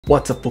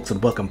What's up, folks,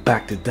 and welcome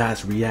back to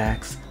Dyce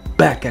Reacts.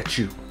 Back at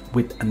you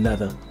with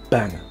another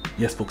banger.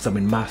 Yes, folks, I'm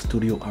in my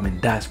studio. I'm in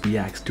Dyce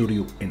React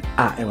studio, and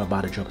I am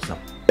about to drop some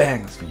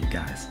bangers for you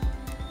guys.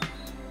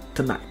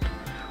 Tonight,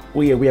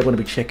 we are going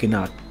to be checking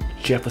out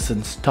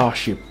Jefferson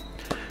Starship,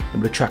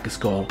 and the track is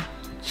called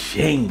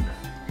Jane.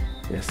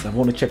 Yes, I've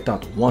only checked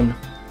out one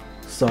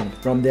song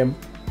from them,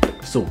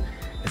 so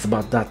it's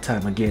about that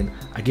time again.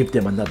 I give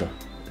them another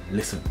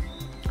listen.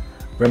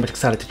 Very much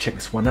excited to check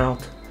this one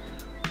out.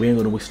 We ain't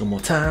gonna waste no more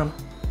time.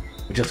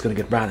 We're just gonna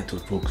get right into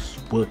it, folks.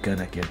 We're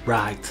gonna get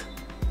right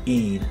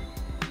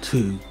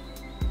into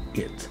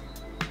it.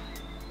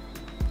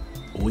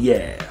 Oh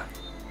yeah.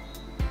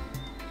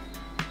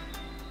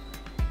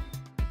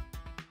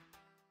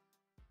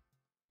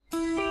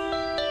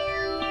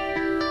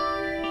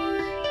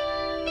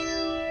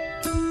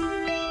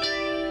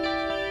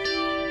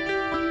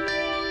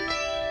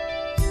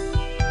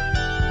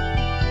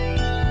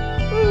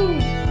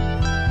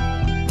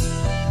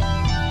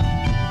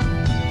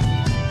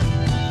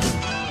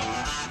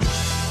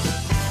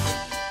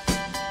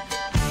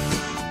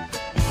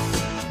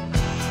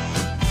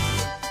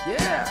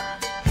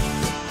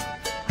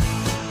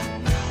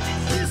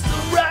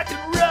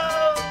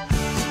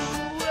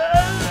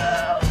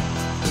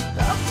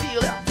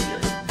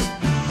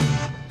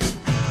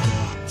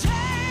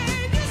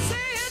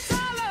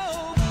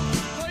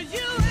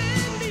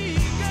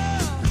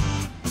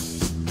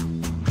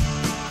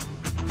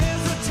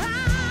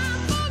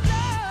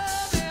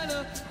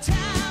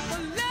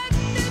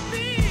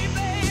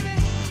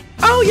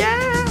 Oh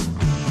yeah!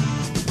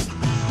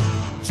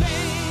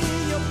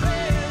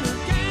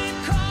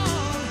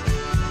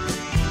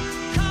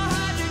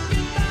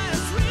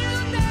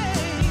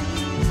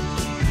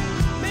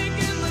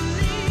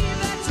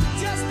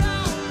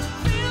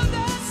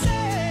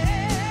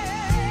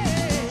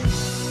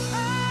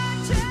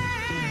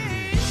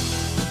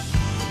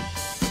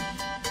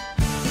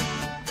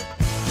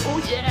 Oh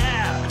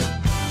yeah!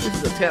 This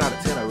is a 10 out of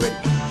 10 already.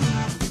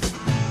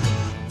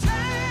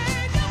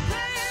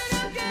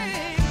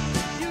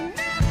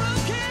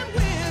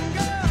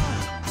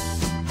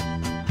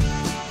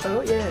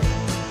 Oh yeah.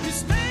 You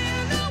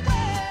spend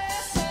away,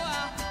 so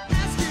I'll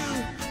ask you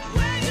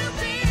where you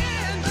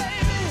been,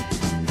 baby.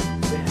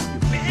 Where have you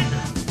been?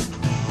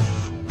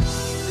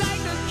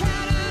 Like a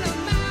cat and a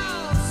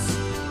mouse,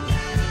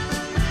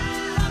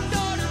 from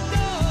door to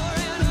door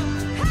and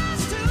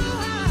house to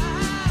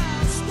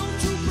house. Don't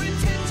you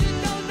pretend you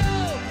don't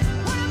know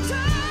what I'm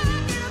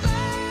talking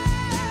about.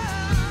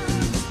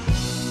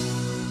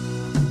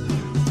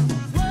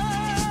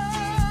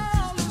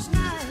 World is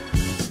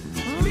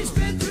nice. We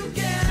spent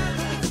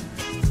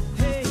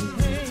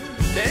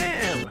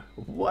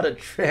what a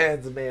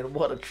man,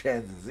 what a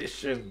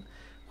transition.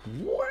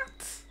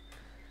 What?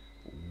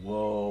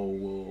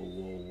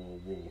 Whoa.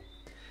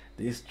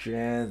 This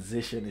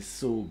transition is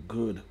so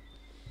good.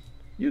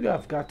 You guys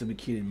have got to be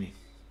kidding me.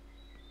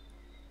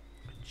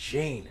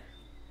 Jane.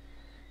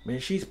 Man,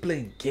 she's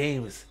playing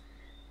games.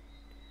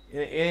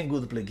 It ain't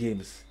good to play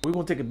games. We're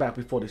gonna take it back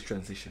before this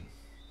transition.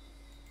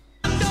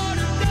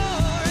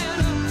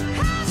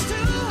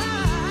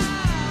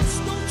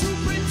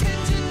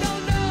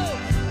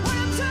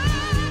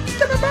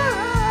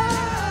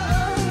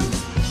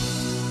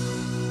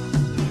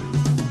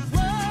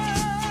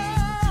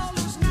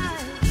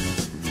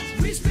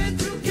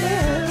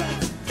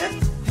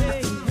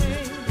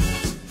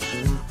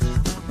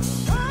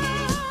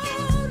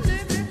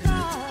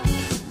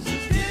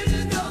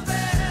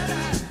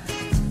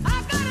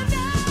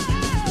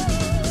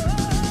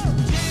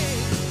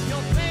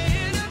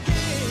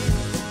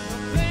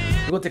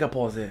 We're gonna take a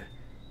pause there.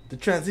 The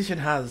transition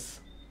has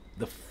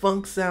the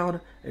funk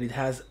sound and it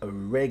has a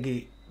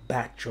reggae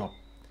backdrop.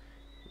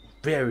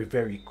 Very,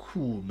 very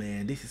cool,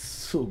 man. This is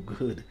so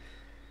good.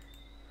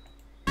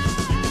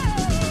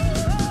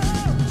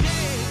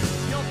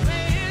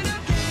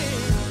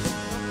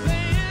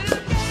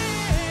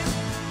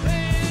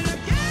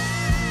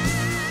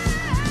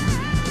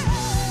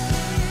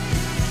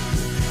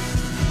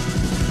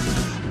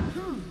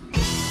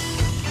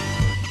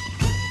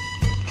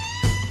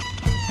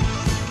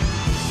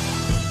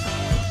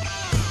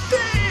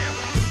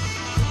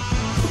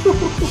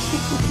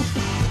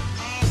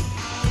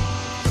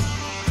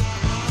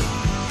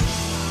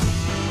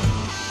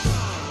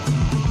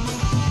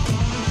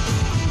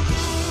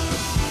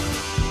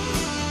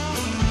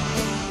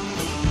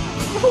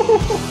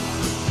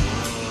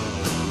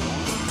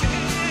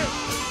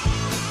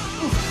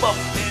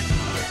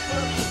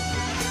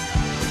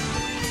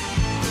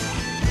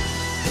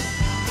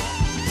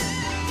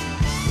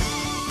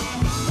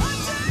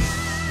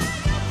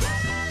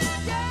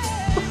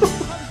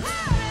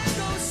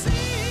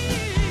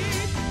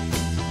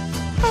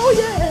 Oh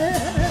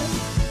yeah!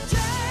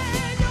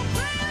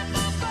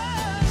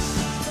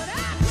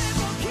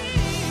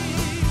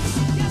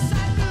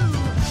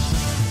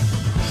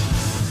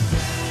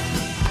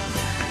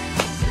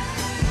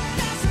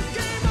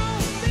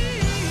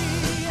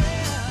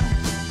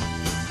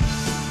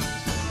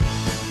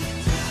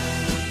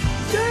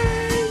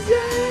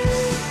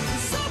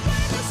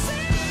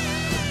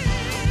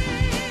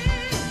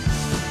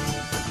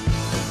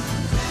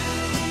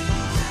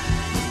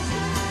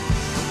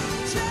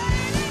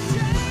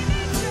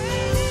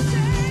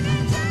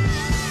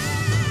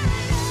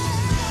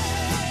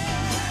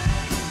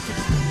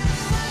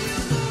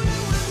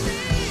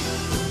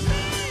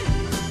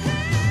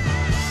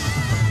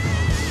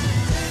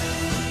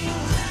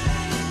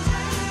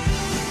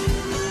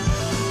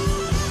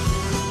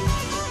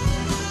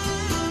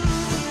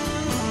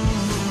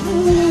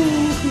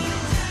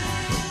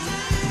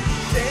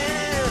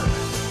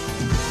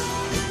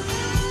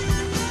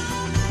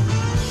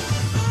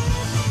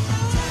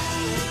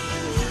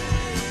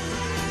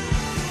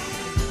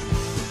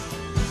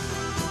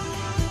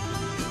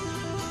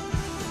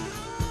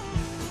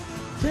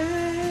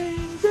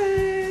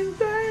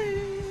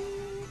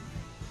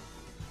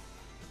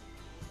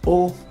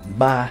 Oh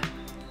my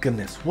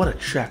goodness, what a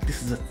track.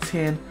 This is a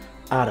 10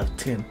 out of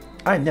 10.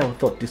 I never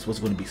thought this was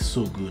going to be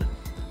so good.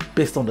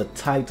 Based on the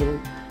title,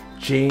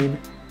 Jane,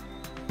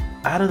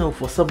 I don't know,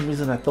 for some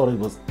reason I thought it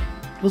was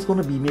going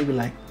to be maybe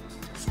like,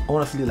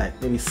 honestly, like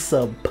maybe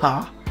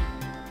subpar.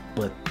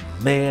 But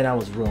man, I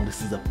was wrong.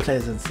 This is a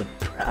pleasant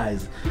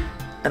surprise.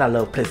 And I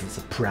love pleasant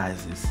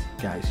surprises,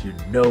 guys. You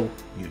know.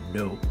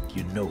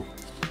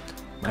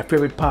 My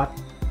favorite part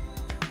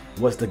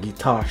was the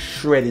guitar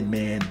shredded,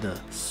 man. The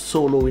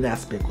soloing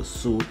aspect was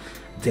so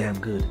damn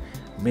good.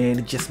 Man,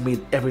 it just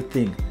made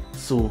everything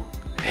so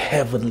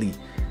heavenly.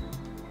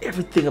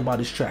 Everything about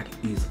this track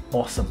is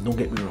awesome. Don't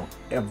get me wrong.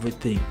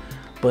 Everything.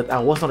 But I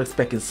was not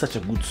expecting such a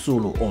good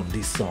solo on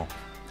this song.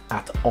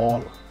 At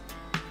all.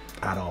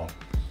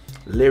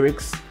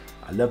 Lyrics.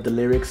 I love the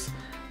lyrics.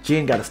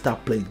 Jane gotta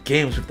stop playing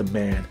games with the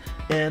man.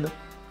 And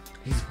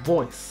his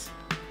voice.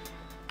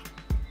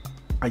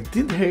 I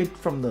didn't hear it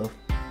from the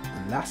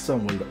last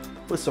song, well, the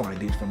first song I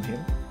did from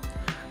him.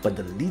 But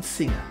the lead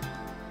singer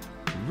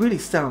really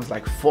sounds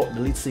like the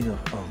lead singer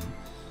from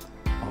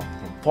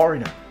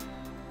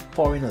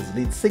Foreigner's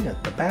lead singer,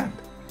 the band.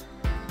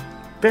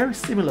 Very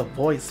similar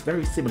voice,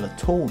 very similar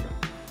tone,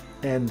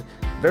 and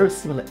very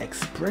similar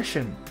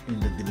expression in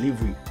the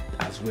delivery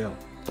as well.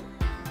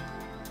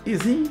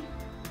 Is he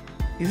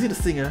the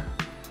singer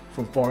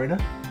from Foreigner?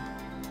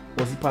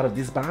 Was he part of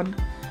this band?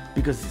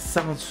 Because it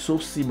sounds so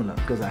similar.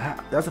 Because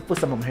that's the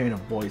first time I'm hearing a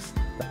voice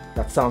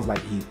that sounds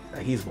like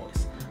his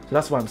voice. So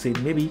that's why I'm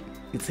saying maybe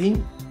it's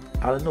him.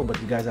 I don't know, but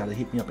you guys have to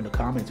hit me up in the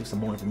comments with some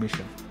more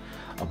information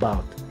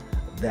about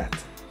that.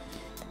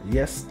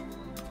 Yes,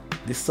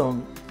 this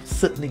song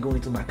certainly going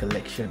into my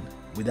collection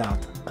without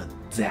a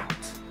doubt.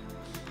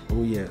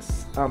 Oh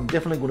yes, I'm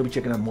definitely going to be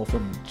checking out more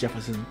from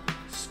Jefferson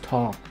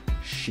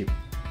Starship.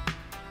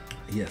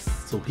 Yes,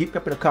 so hit me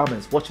up in the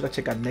comments. What should I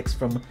check out next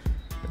from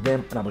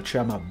them? And I will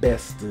try my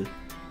best to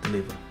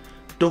deliver.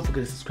 Don't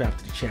forget to subscribe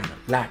to the channel,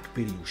 like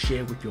the video,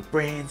 share with your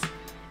friends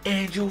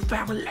and your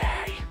family.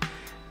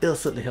 It'll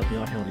certainly help me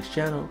out here on this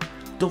channel.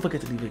 Don't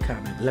forget to leave a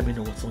comment. Let me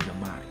know what's on your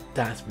mind.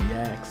 Dyce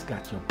Reacts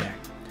got your back.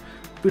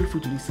 Feel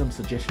free to leave some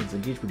suggestions,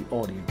 engage with the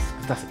audience,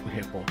 because that's what we're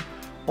here for.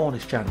 On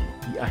this channel,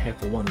 we are here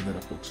for one another,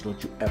 folks.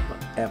 Don't you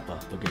ever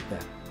forget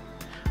that.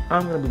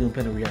 I'm going to be doing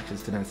plenty of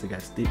reactions tonight, so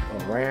guys, stick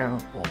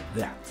around for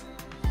that.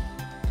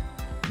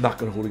 Not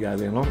going to hold you guys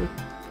any longer.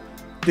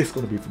 This is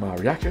going to be for my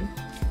reaction.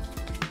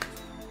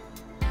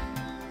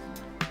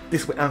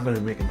 This way I'm going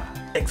to be making my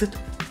exit.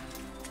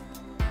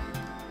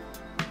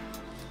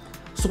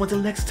 So until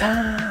next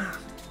time,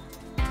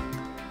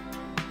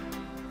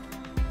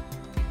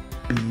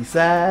 peace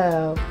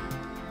out.